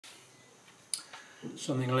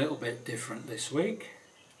Something a little bit different this week.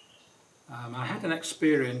 I had an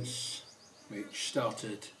experience which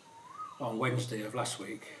started on Wednesday of last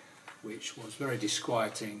week, which was very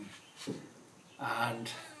disquieting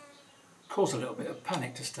and caused a little bit of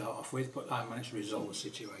panic to start off with, but I managed to resolve the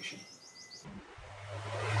situation.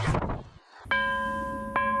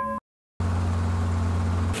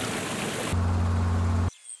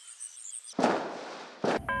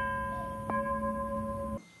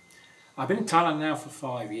 I've been in Thailand now for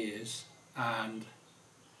 5 years and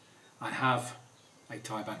I have a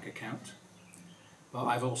Thai bank account, but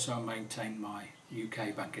I've also maintained my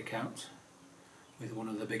UK bank account with one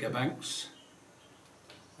of the bigger banks.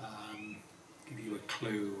 Give you a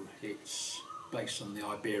clue, it's based on the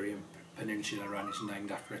Iberian Peninsula and it's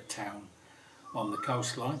named after a town on the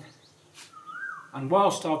coastline. And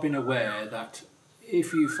whilst I've been aware that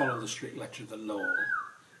if you follow the strict letter of the law,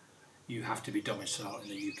 you have to be domiciled in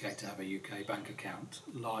the UK to have a UK bank account,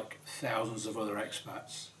 like thousands of other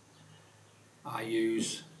expats, I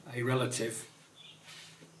use a relative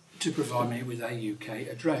to provide me with a UK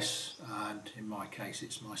address, and in my case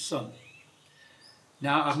it's my son.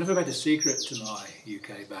 Now, I've never made a secret to my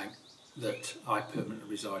UK bank that I permanently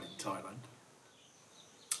reside in Thailand.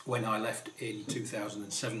 When I left in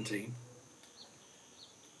 2017,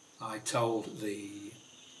 I told the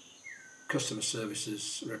customer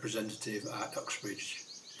services representative at Uxbridge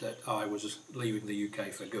that I was leaving the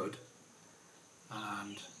UK for good,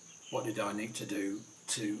 and what did I need to do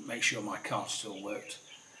to make sure my card still worked.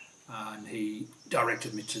 And he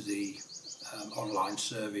directed me to the online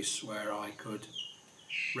service where I could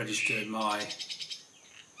register my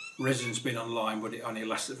residence bin online, but it only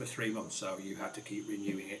lasted for 3 months, so you had to keep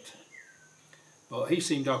renewing it. But he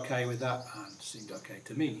seemed okay with that and seemed okay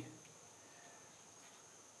to me.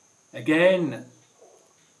 Again,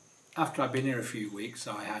 after I'd been here a few weeks,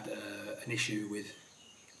 I had an issue with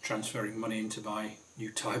transferring money into my new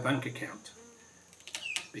Thai bank account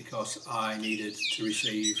because I needed to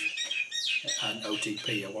receive an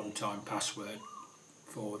OTP, a one-time password,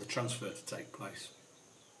 for the transfer to take place.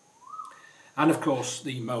 And of course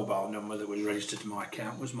the mobile number that was registered to my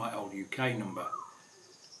account was my old UK number.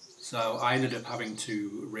 So I ended up having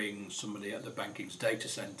to ring somebody at the banking's data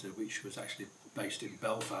centre, which was actually based in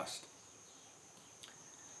Belfast.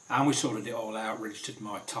 And we sorted it all out, registered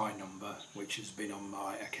my Thai number, which has been on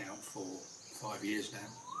my account for 5 years now.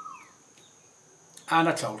 And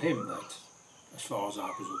I told him that, as far as I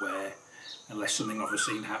was aware, unless something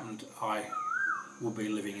unforeseen happened, I would be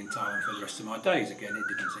living in Thailand for the rest of my days. Again, it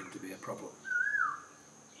didn't seem to be a problem.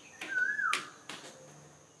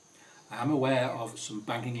 I am aware of some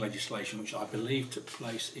banking legislation which I believe took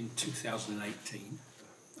place in 2018,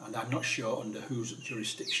 and I'm not sure under whose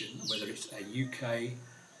jurisdiction, whether it's a UK,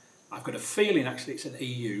 I've got a feeling actually it's an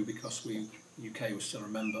EU because UK was still a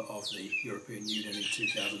member of the European Union in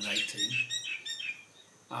 2018,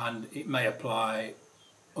 and it may apply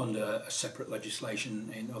under a separate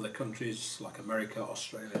legislation in other countries like America,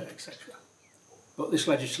 Australia, etc. But this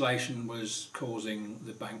legislation was causing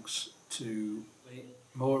the banks to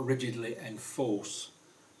more rigidly enforce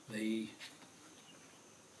the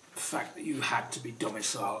fact that you had to be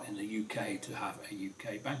domiciled in the UK to have a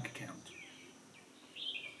UK bank account.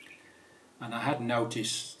 And I had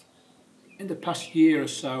noticed in the past year or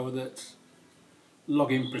so that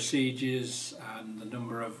login procedures and the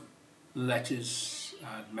number of letters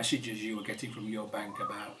and messages you were getting from your bank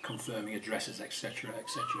about confirming addresses, etc.,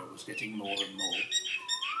 was getting more and more.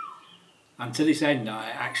 And to this end, I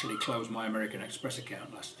actually closed my American Express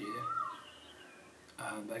account last year,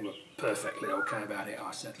 and they were perfectly okay about it. I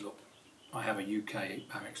said, look, I have a UK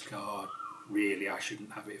Amex card, really I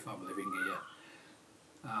shouldn't have it if I'm living here.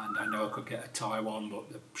 And I know I could get a Thai one,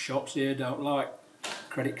 but the shops here don't like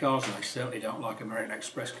credit cards, and they certainly don't like American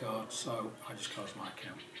Express cards, so I just closed my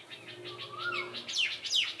account.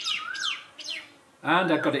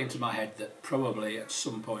 And I got it into my head that probably at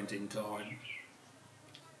some point in time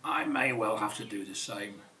I may well have to do the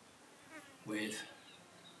same with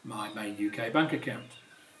my main UK bank account.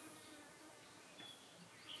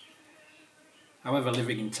 However,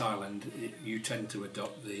 living in Thailand, you tend to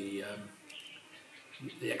adopt the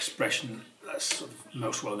expression that's sort of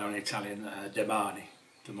most well known in Italian, domani,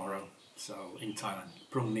 tomorrow. So in Thailand,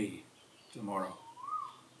 prung ni, tomorrow.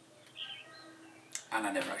 And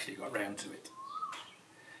I never actually got round to it.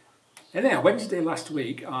 Anyhow, Wednesday last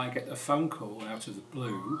week I get a phone call out of the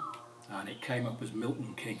blue, and it came up as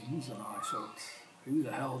Milton Keynes, and I thought, who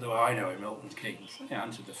the hell do I know in Milton Keynes? I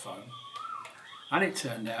answered the phone, and it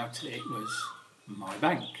turned out it was my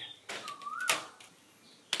bank.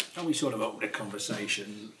 And we sort of opened a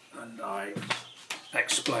conversation, and I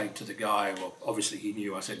explained to the guy, well, obviously he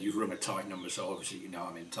knew. I said, you've rung a Thai number, so obviously you know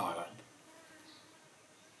I'm in Thailand.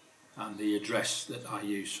 And the address that I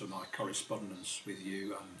use for my correspondence with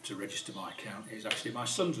you and to register my account is actually my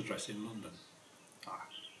son's address in London. He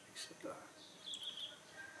said,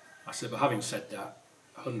 I said, but having said that,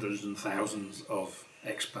 hundreds and thousands of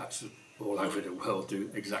expats all over the world do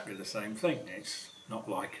exactly the same thing. It's not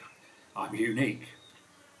like I'm unique.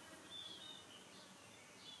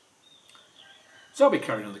 So we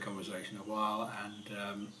carried on the conversation a while,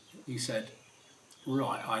 and he said,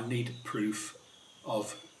 right, I need proof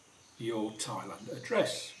of your Thailand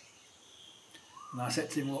address. And I said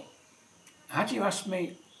to him, well, had you asked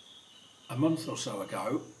me a month or so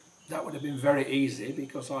ago, that would have been very easy,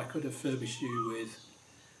 because I could have furnished you with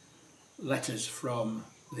letters from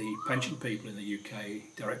the pension people in the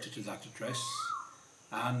UK directed to that address,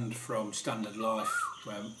 and from Standard Life,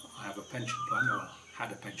 where I have a pension plan, or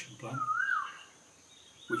had a pension plan,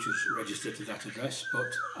 which was registered to that address. But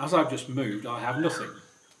as I've just moved, I have nothing.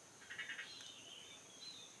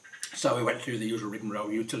 So we went through the usual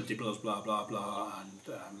rigmarole, utility bills, blah, blah, blah,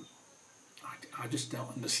 and I just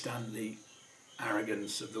don't understand the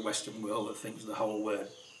arrogance of the Western world that thinks the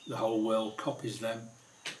whole world copies them,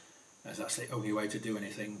 as that's the only way to do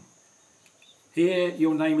anything. Here,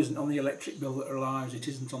 your name isn't on the electric bill that arrives, it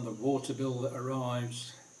isn't on the water bill that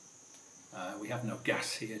arrives. We have no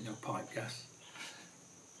gas here, no pipe gas.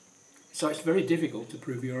 So it's very difficult to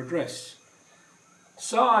prove your address.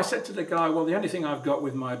 So I said to the guy, well, the only thing I've got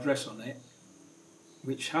with my address on it,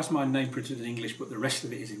 which has my name printed in English but the rest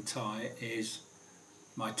of it is in Thai, is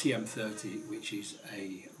my TM30, which is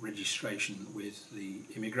a registration with the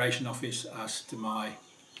immigration office as to my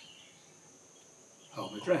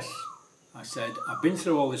home address. I said, I've been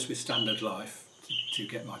through all this with Standard Life to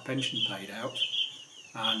get my pension paid out,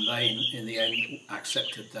 and they in the end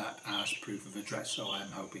accepted that as proof of address, so I'm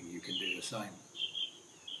hoping you can do the same.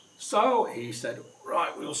 So he said,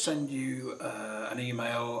 right, we'll send you an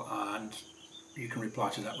email and you can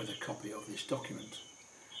reply to that with a copy of this document.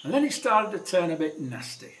 And then it started to turn a bit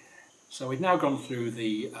nasty. So we'd now gone through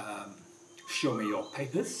the show me your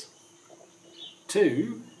papers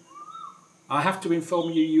to, I have to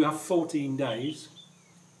inform you, you have 14 days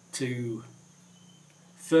to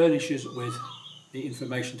furnish us with the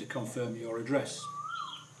information to confirm your address.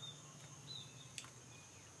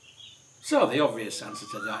 So the obvious answer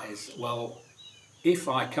to that is, well, if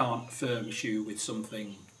I can't furnish you with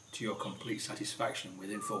something to your complete satisfaction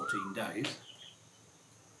within 14 days,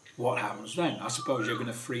 what happens then? I suppose you're going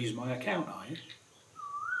to freeze my account, are you?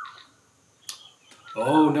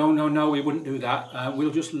 Oh, no, we wouldn't do that.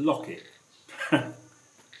 We'll just lock it. At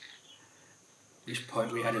this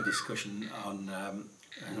point we had a discussion on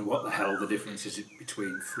what the hell the difference is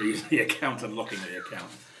between freezing the account and locking the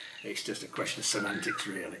account. It's just a question of semantics,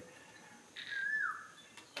 really.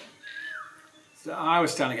 So I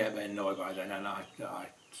was starting to get a bit annoyed by then, and I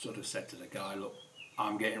sort of said to the guy, look,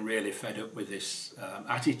 I'm getting really fed up with this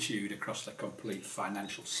attitude across the complete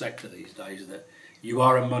financial sector these days that you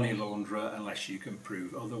are a money launderer unless you can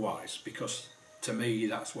prove otherwise, because to me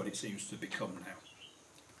that's what it seems to become now.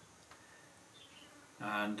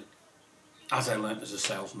 And as I learnt as a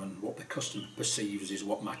salesman, what the customer perceives is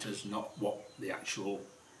what matters, not what the actual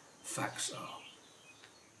facts are.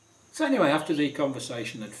 So anyway, after the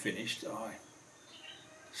conversation had finished, I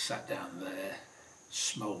sat down there,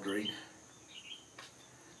 smouldering.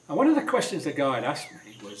 And one of the questions the guy had asked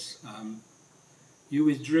me was, you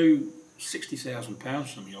withdrew £60,000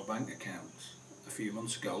 from your bank account a few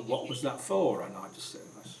months ago. What was that for? And I just said,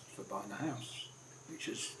 that's for buying a house, which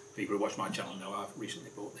is, people who watch my channel know I've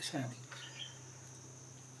recently bought this house.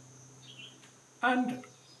 And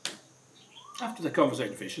after the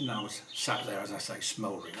conversation finished, and I was sat there, as I say,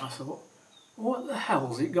 smouldering, I thought, what the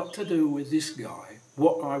hell's it got to do with this guy,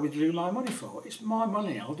 what I withdrew my money for? It's my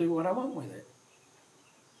money, I'll do what I want with it.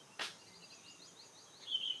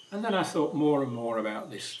 And then I thought more and more about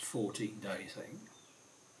this 14-day thing.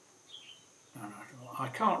 And I thought, I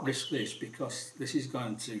can't risk this because this is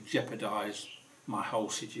going to jeopardise my whole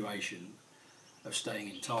situation of staying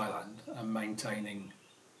in Thailand and maintaining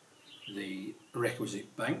the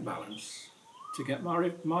requisite bank balance to get my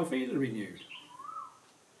visa renewed.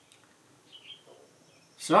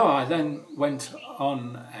 So I then went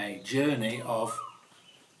on a journey of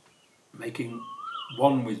making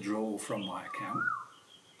one withdrawal from my account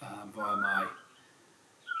via my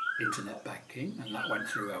internet banking, and that went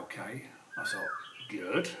through okay. I thought,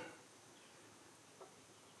 good.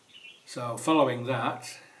 So following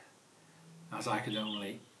that, as I could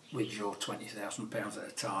only withdraw £20,000 at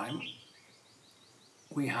a time,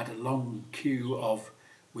 we had a long queue of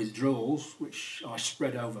withdrawals, which I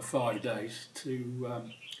spread over 5 days to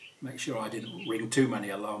make sure I didn't ring too many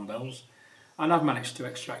alarm bells, and I've managed to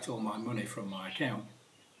extract all my money from my account.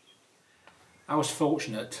 I was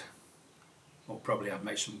fortunate, or probably I've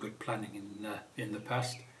made some good planning in the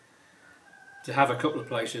past, to have a couple of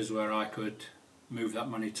places where I could move that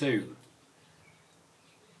money to.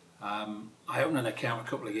 I opened an account a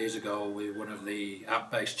couple of years ago with one of the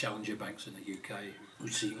app-based challenger banks in the UK, who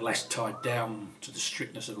seem less tied down to the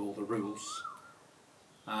strictness of all the rules.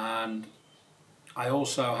 And I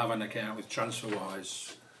also have an account with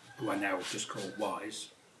TransferWise, who are now just called Wise,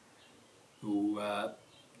 who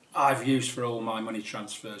I've used for all my money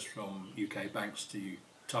transfers from UK banks to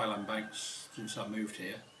Thailand banks since I moved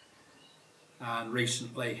here. And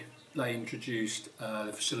recently they introduced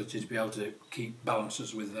the facility to be able to keep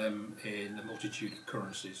balances with them in a multitude of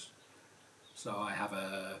currencies. So I have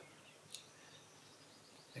a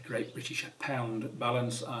Great British pound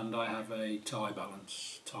balance, and I have a Thai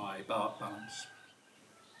balance, Thai baht balance.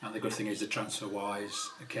 And the good thing is the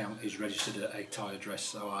TransferWise account is registered at a Thai address,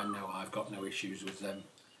 so I know I've got no issues with them.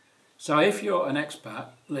 So if you're an expat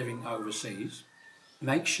living overseas,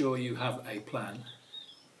 make sure you have a plan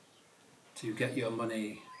to get your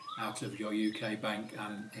money out of your UK bank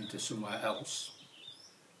and into somewhere else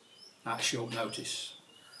at short notice.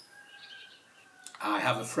 I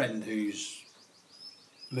have a friend who's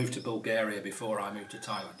moved to Bulgaria before I moved to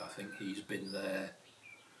Thailand. I think he's been there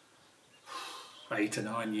 8 or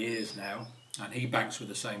 9 years now, and he banks with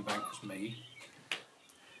the same bank as me,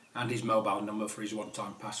 and his mobile number for his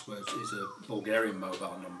one-time passwords is a Bulgarian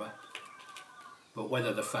mobile number. But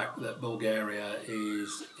whether the fact that Bulgaria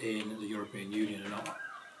is in the European Union or not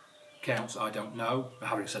counts, I don't know. But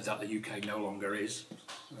having said that, the UK no longer is.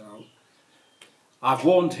 So I've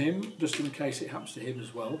warned him just in case it happens to him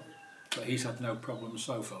as well, but he's had no problems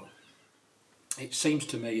so far. It seems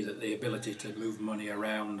to me that the ability to move money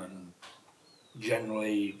around and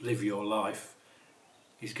generally live your life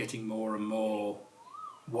is getting more and more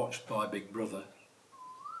watched by Big Brother.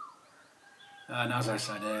 And as I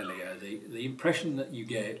said earlier, the impression that you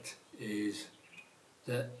get is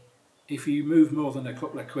that if you move more than a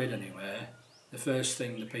couple of quid anywhere, the first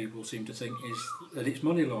thing the people seem to think is that it's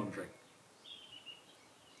money laundering.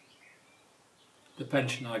 The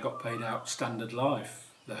pension I got paid out standard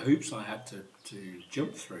life, the hoops I had to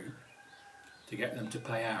jump through to get them to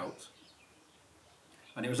pay out.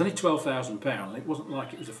 And it was only £12,000, it wasn't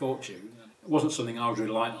like it was a fortune. It wasn't something I was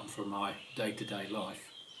reliant on for my day-to-day life.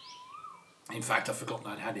 In fact, I've forgotten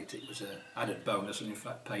I'd had it. It was an added bonus, and in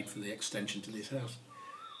fact paid for the extension to this house.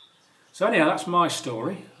 So anyhow, that's my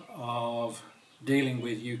story of dealing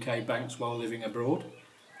with UK banks while living abroad.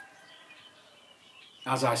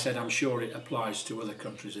 As I said, I'm sure it applies to other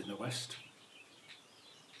countries in the West.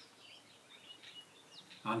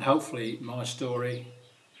 And hopefully my story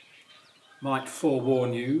might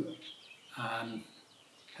forewarn you and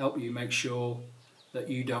help you make sure that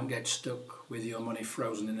you don't get stuck with your money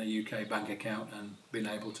frozen in a UK bank account and being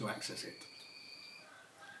able to access it.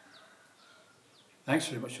 Thanks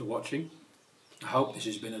very much for watching. I hope this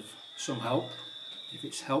has been of some help. If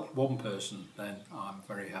it's helped one person, then I'm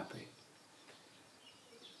very happy.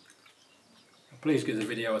 Please give the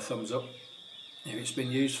video a thumbs up if it's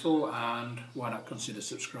been useful, and why not consider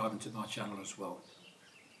subscribing to my channel as well.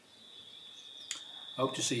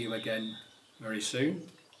 Hope to see you again very soon.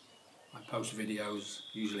 I post videos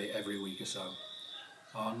usually every week or so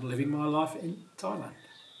on living my life in Thailand.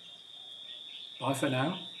 Bye for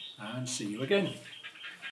now, and see you again.